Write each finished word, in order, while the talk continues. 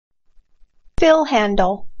Fill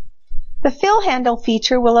handle. The fill handle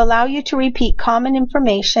feature will allow you to repeat common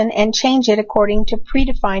information and change it according to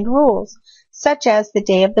predefined rules, such as the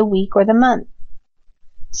day of the week or the month.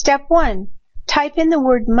 Step 1. Type in the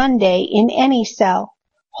word Monday in any cell.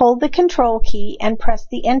 Hold the Control key and press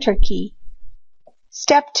the Enter key.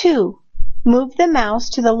 Step 2. Move the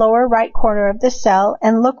mouse to the lower right corner of the cell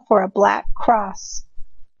and look for a black cross.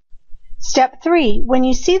 Step 3. When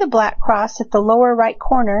you see the black cross at the lower right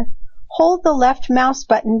corner, hold the left mouse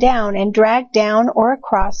button down and drag down or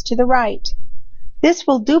across to the right. This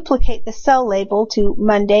will duplicate the cell label to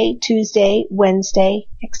Monday, Tuesday, Wednesday,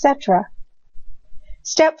 etc.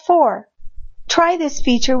 Step 4. Try this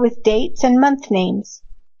feature with dates and month names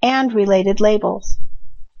and related labels.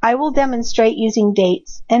 I will demonstrate using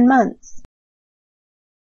dates and months.